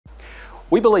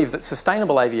We believe that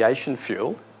sustainable aviation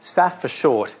fuel, SAF for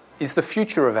short, is the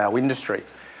future of our industry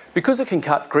because it can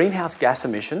cut greenhouse gas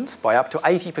emissions by up to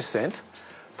 80%,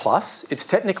 plus it's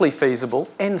technically feasible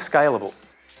and scalable.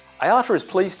 IATA is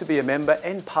pleased to be a member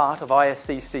and part of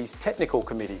ISCC's technical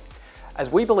committee, as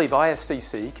we believe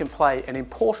ISCC can play an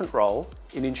important role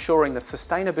in ensuring the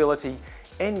sustainability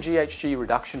and GHG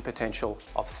reduction potential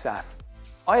of SAF.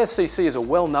 ISCC is a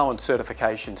well-known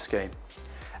certification scheme.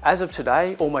 As of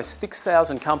today, almost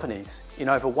 6,000 companies in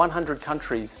over 100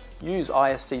 countries use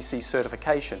ISCC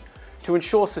certification to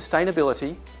ensure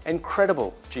sustainability and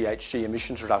credible GHG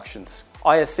emissions reductions.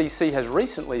 ISCC has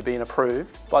recently been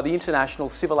approved by the International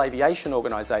Civil Aviation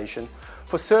Organization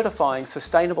for certifying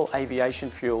sustainable aviation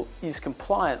fuel is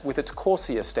compliant with its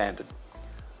CORSIA standard.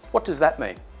 What does that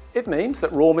mean? It means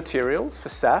that raw materials for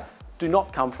SAF do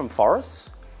not come from forests,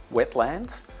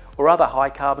 wetlands, or other high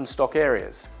carbon stock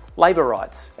areas. Labour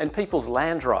rights and people's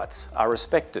land rights are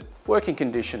respected. Working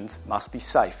conditions must be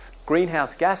safe.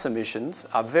 Greenhouse gas emissions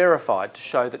are verified to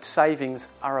show that savings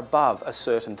are above a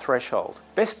certain threshold.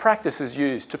 Best practices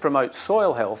used to promote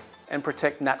soil health and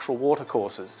protect natural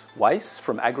watercourses. Waste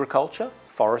from agriculture,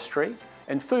 forestry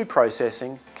and food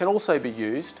processing can also be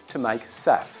used to make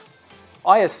SAF.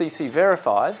 ISCC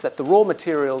verifies that the raw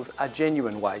materials are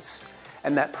genuine wastes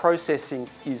and that processing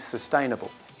is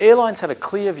sustainable. Airlines have a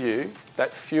clear view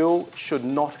that fuel should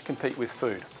not compete with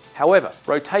food. However,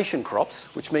 rotation crops,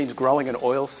 which means growing an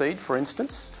oilseed, for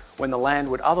instance, when the land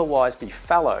would otherwise be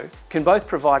fallow, can both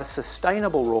provide a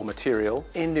sustainable raw material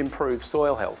and improve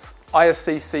soil health.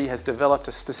 ISCC has developed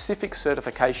a specific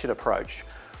certification approach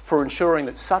for ensuring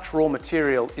that such raw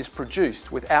material is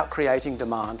produced without creating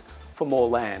demand for more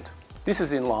land. This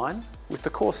is in line with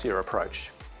the CORSIA approach.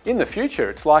 In the future,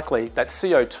 it's likely that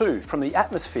CO2 from the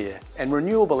atmosphere and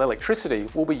renewable electricity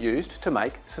will be used to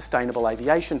make sustainable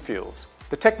aviation fuels.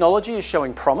 The technology is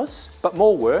showing promise, but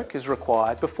more work is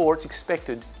required before it's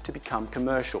expected to become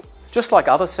commercial. Just like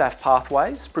other SAF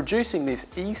pathways, producing this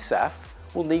eSAF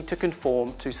will need to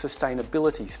conform to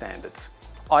sustainability standards.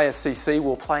 ISCC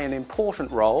will play an important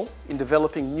role in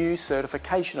developing new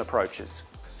certification approaches.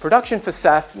 Production for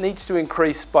SAF needs to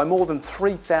increase by more than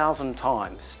 3,000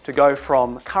 times to go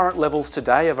from current levels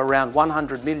today of around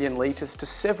 100 million litres to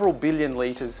several billion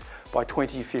litres by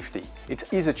 2050. It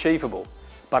is achievable,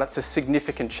 but it's a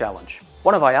significant challenge.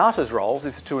 One of IATA's roles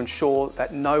is to ensure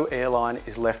that no airline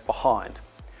is left behind.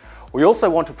 We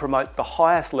also want to promote the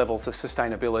highest levels of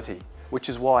sustainability, which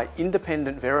is why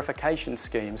independent verification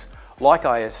schemes like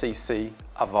ISCC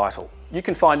are vital. You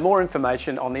can find more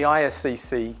information on the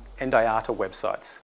ISCC and IATA websites.